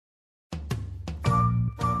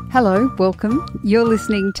Hello, welcome. You're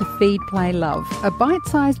listening to Feed, Play, Love, a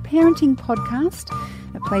bite-sized parenting podcast,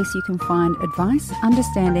 a place you can find advice,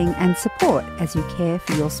 understanding and support as you care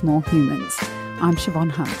for your small humans. I'm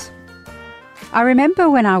Siobhan Hunt. I remember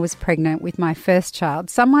when I was pregnant with my first child,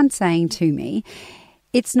 someone saying to me,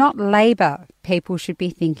 it's not labour people should be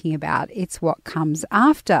thinking about, it's what comes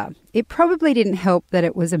after. It probably didn't help that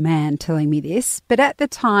it was a man telling me this, but at the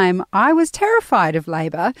time I was terrified of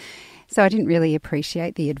labour, so I didn't really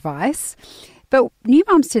appreciate the advice. But new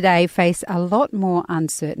mums today face a lot more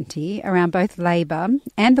uncertainty around both labour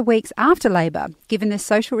and the weeks after labour, given the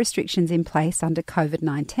social restrictions in place under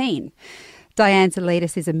COVID-19. Diane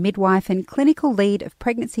Zalidis is a midwife and clinical lead of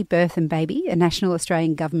Pregnancy, Birth and Baby, a National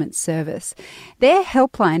Australian Government service. Their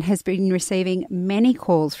helpline has been receiving many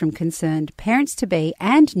calls from concerned parents-to-be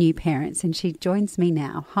and new parents, and she joins me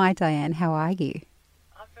now. Hi Diane, how are you?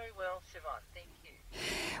 I'm very well, Siobhan, thank you.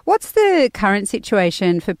 What's the current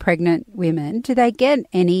situation for pregnant women? Do they get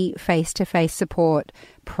any face-to-face support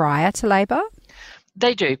prior to labour?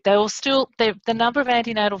 They do. They will still, the number of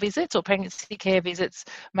antenatal visits or pregnancy care visits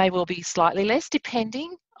may well be slightly less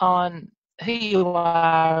depending on who you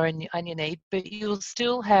are and your need, but you'll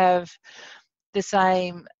still have the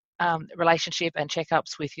same relationship and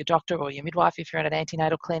checkups with your doctor or your midwife if you're at an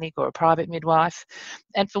antenatal clinic or a private midwife.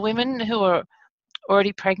 And for women who are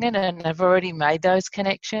already pregnant and have already made those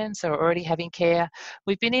connections or already having care,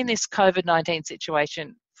 we've been in this COVID-19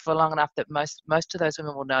 situation for long enough that most of those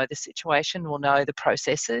women will know the situation, will know the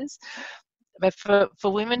processes. But for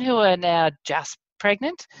women who are now just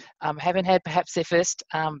pregnant, haven't had perhaps their first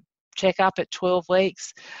check-up at 12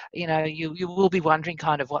 weeks, you know, you will be wondering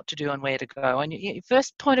kind of what to do and where to go. And your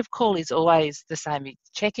first point of call is always the same. You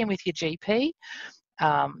check in with your GP.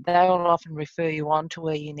 They will often refer you on to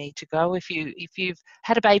where you need to go. If you've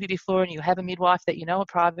had a baby before and you have a midwife that you know, a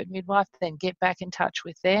private midwife, then get back in touch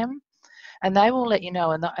with them. And they will let you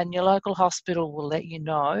know, and your local hospital will let you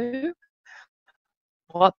know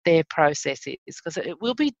what their process is, because it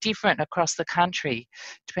will be different across the country,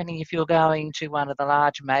 depending if you're going to one of the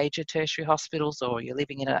large major tertiary hospitals or you're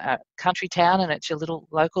living in a country town and it's your little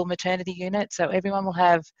local maternity unit. So everyone will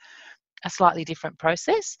have a slightly different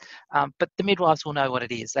process, but the midwives will know what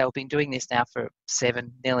it is. They've been doing this now for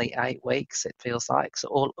 7, nearly 8 weeks, it feels like,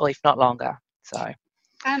 so, or if not longer. So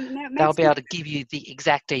they'll be able to give you the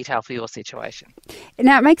exact detail for your situation.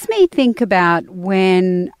 Now, it makes me think about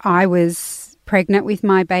when I was pregnant with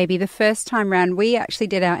my baby. The first time round, we actually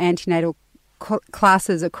did our antenatal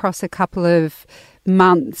classes across a couple of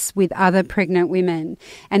months with other pregnant women,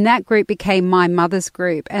 and that group became my mother's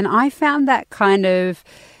group. And I found that kind of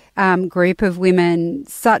group of women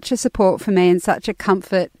such a support for me and such a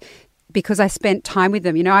comfort, because I spent time with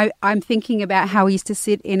them. You know, I'm thinking about how we used to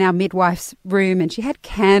sit in our midwife's room and she had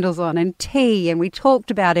candles on and tea and we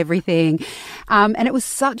talked about everything. And it was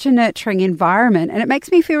such a nurturing environment. And it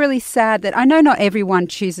makes me feel really sad that I know not everyone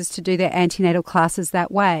chooses to do their antenatal classes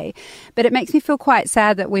that way, but it makes me feel quite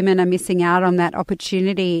sad that women are missing out on that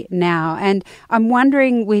opportunity now. And I'm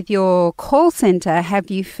wondering, with your call centre,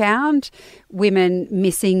 have you found women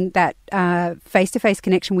missing that face-to-face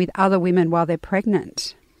connection with other women while they're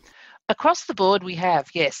pregnant? Across the board, we have,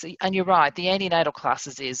 yes, and you're right. The antenatal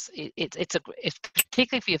classes it's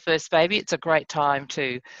particularly for your first baby. It's a great time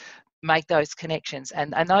to make those connections,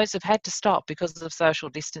 and those have had to stop because of social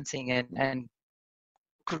distancing and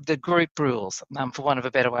the group rules, for want of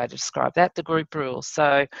a better way to describe that, the group rules.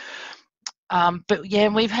 So, but yeah,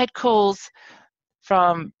 we've had calls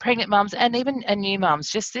from pregnant mums and even new mums,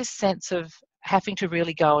 just this sense of having to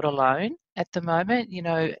really go it alone at the moment. You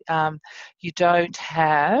know, you don't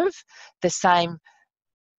have the same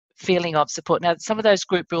feeling of support. Now, some of those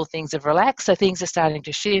group rule things have relaxed, so things are starting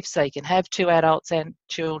to shift, so you can have 2 adults and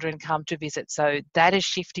children come to visit. So that is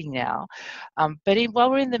shifting now. But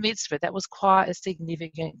while we're in the midst of it, that was quite a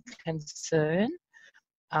significant concern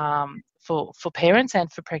for parents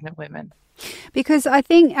and for pregnant women. Because I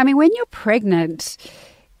mean, when you're pregnant,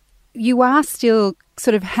 you are still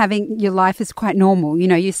sort of having, your life is quite normal. You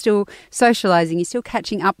know, you're still socialising, you're still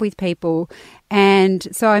catching up with people. And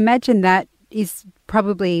so I imagine that is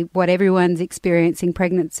probably what everyone's experiencing,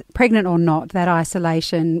 pregnant or not, that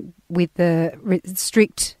isolation with the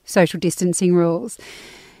strict social distancing rules.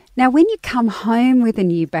 Now, when you come home with a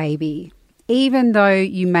new baby, even though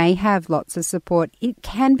you may have lots of support, it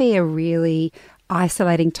can be a really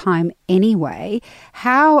isolating time anyway.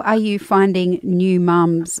 How are you finding new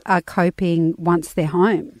mums are coping once they're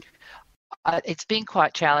home? It's been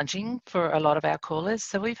quite challenging for a lot of our callers.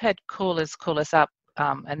 So we've had callers call us up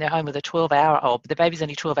and they're home with a 12-hour-old. The baby's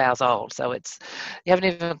only 12 hours old, so you haven't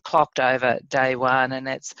even clocked over day one, and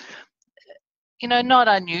not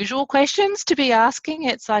unusual questions to be asking.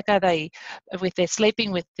 It's like, are they, with their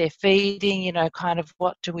sleeping, with their feeding, kind of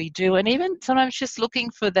what do we do? And even sometimes just looking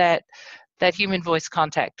for that human voice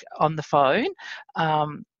contact on the phone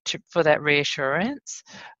for that reassurance.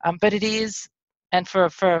 But it is, and for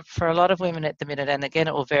a lot of women at the minute, and again,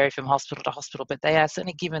 it will vary from hospital to hospital, but they are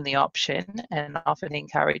certainly given the option and often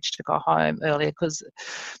encouraged to go home earlier, because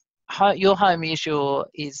your home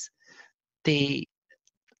is the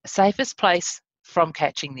safest place from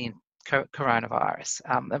catching the coronavirus.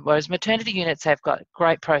 Whereas maternity units have got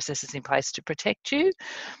great processes in place to protect you.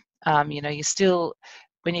 You still,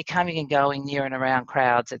 when you're coming and going near and around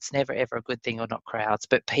crowds, it's never ever a good thing, or not crowds,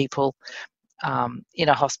 but people in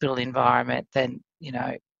a hospital environment, then,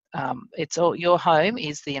 it's all, your home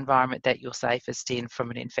is the environment that you're safest in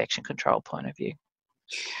from an infection control point of view,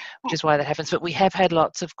 which is why that happens. But we have had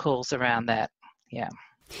lots of calls around that. Yeah.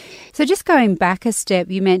 So just going back a step,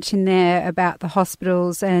 you mentioned there about the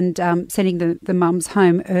hospitals and sending the mums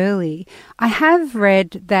home early. I have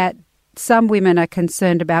read that some women are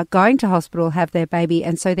concerned about going to hospital, have their baby,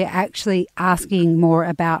 and so they're actually asking more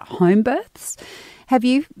about home births. Have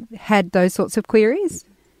you had those sorts of queries?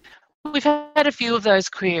 We've had a few of those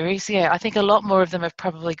queries, yeah. I think a lot more of them have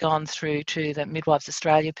probably gone through to the Midwives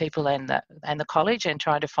Australia people and the college, and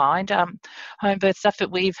trying to find home birth stuff.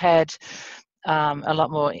 But we've had a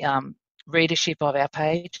lot more readership of our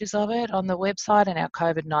pages of it on the website, and our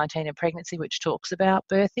COVID-19 and pregnancy, which talks about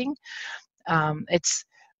birthing.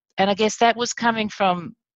 And I guess that was coming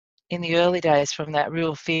from, in the early days, from that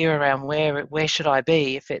real fear around where should I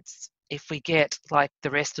be if we get, like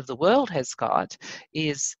the rest of the world has got,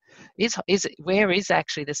 is where is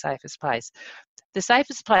actually the safest place? The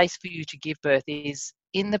safest place for you to give birth is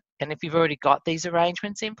and if you've already got these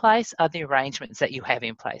arrangements in place, are the arrangements that you have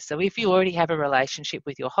in place. So if you already have a relationship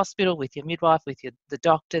with your hospital, with your midwife, with the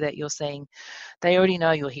doctor that you're seeing, they already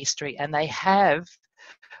know your history, and they have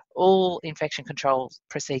all infection control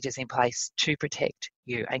procedures in place to protect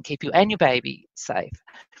you and keep you and your baby safe.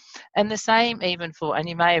 And the same even for, and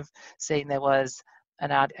you may have seen, there was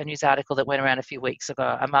a news article that went around a few weeks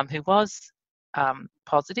ago, a mum who was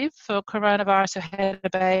positive for coronavirus, who had a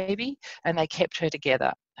baby, and they kept her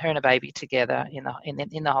and a baby together in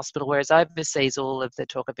the hospital, whereas overseas all of the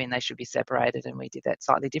talk had been they should be separated, and we did that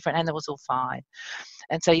slightly different, and it was all fine.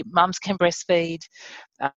 And so mums can breastfeed,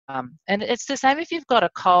 and it's the same if you've got a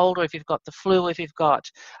cold, or if you've got the flu, if you've got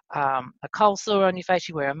a cold sore on your face,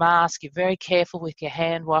 you wear a mask, you're very careful with your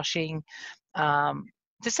hand washing,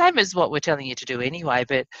 the same as what we're telling you to do anyway,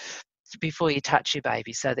 but before you touch your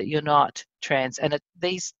baby, so that you're not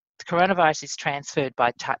the coronavirus is transferred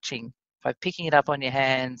by touching, by picking it up on your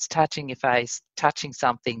hands, touching your face, touching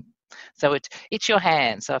something. So it's your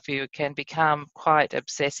hands. So if you can become quite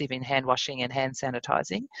obsessive in hand washing and hand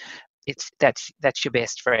sanitizing, that's your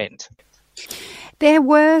best friend. There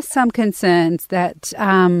were some concerns that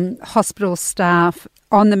hospital staff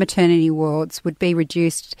on the maternity wards would be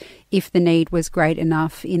reduced if the need was great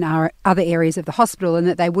enough in our other areas of the hospital, and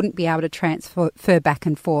that they wouldn't be able to transfer back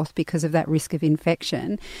and forth because of that risk of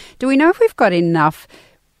infection. Do we know if we've got enough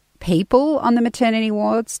people on the maternity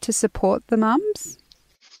wards to support the mums?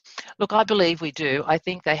 Look, I believe we do. I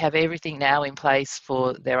think they have everything now in place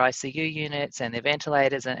for their ICU units and their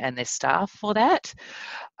ventilators and their staff for that.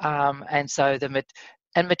 And so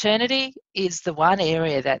maternity is the one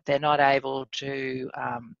area that they're not able to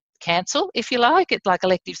cancel, if you like. It's like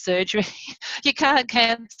elective surgery. You can't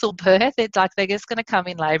cancel birth. It's like they're just going to come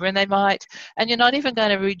in labour, and and you're not even going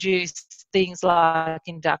to reduce things like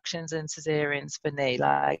inductions and cesareans for knee.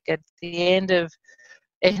 Like at the end of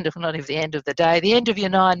the day, the end of your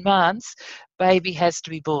 9 months, baby has to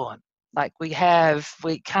be born. Like we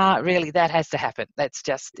can't really, that has to happen. That's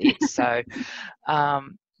just it. So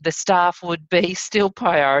the staff would be still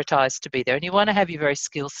prioritised to be there. And you want to have your very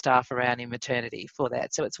skilled staff around in maternity for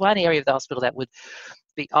that. So it's one area of the hospital that would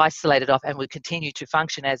be isolated off and would continue to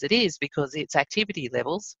function as it is, because its activity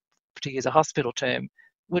levels, to use a hospital term,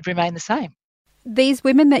 would remain the same. These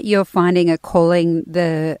women that you're finding are calling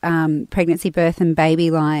the pregnancy, birth and baby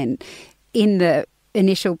line in the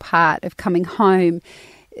initial part of coming home,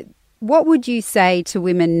 what would you say to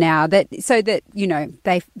women now so that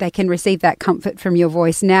they can receive that comfort from your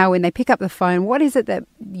voice now when they pick up the phone? What is it that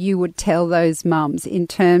you would tell those mums in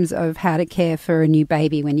terms of how to care for a new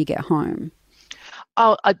baby when you get home?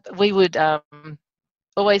 We would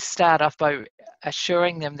always start off by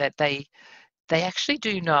assuring them that they actually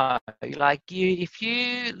do know. Like if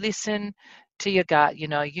you listen to your gut, you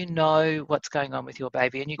know what's going on with your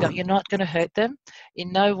baby, and you're not going to hurt them.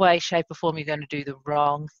 In no way, shape or form you're going to do the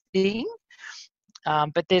wrong thing.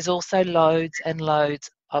 But there's also loads and loads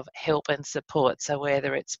help and support. So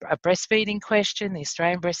whether it's a breastfeeding question, the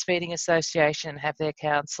Australian Breastfeeding Association have their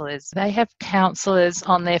counsellors. They have counsellors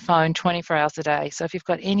on their phone 24 hours a day. So if you've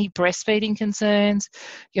got any breastfeeding concerns,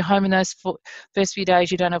 you're home in those first few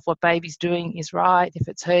days, you don't know if what baby's doing is right, if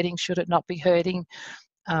it's hurting, should it not be hurting,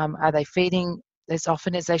 are they feeding as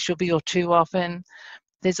often as they should be or too often.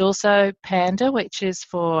 There's also Panda, which is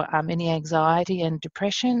for any anxiety and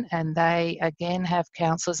depression, and they again have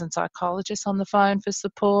counsellors and psychologists on the phone for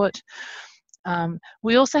support.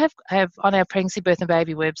 We also have on our Pregnancy, Birth and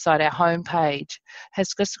Baby website, our homepage has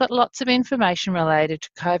just got lots of information related to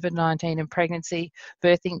COVID-19 and pregnancy,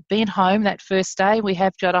 birthing, being home that first day. We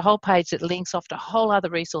have got a whole page that links off to whole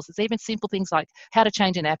other resources, even simple things like how to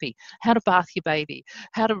change a nappy, how to bath your baby,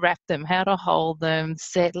 how to wrap them, how to hold them,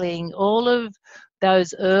 settling, all of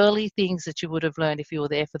those early things that you would have learned if you were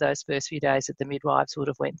there for those first few days that the midwives would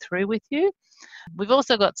have went through with you. We've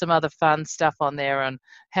also got some other fun stuff on there on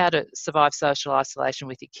how to survive social isolation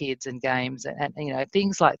with your kids and games and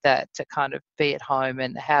things like that to kind of be at home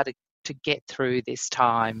and how to get through this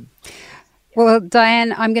time. Well,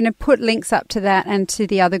 Diane, I'm going to put links up to that and to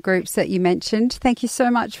the other groups that you mentioned. Thank you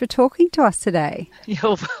so much for talking to us today.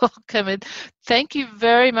 You're welcome. And thank you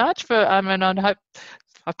very much for, and I hope,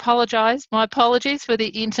 my apologies for the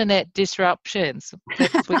internet disruptions. We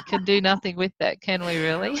can do nothing with that, can we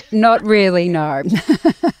really? Not really, no.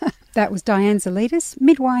 That was Diane Zalidis,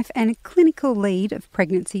 midwife and clinical lead of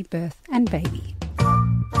Pregnancy, Birth and Baby.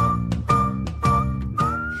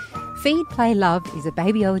 Feed, Play, Love is a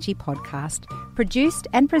babyology podcast produced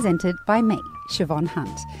and presented by me, Siobhan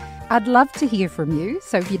Hunt. I'd love to hear from you,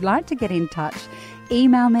 so if you'd like to get in touch,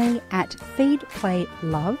 email me at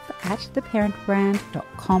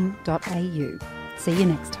feedplaylove@theparentbrand.com.au. See you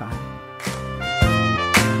next time.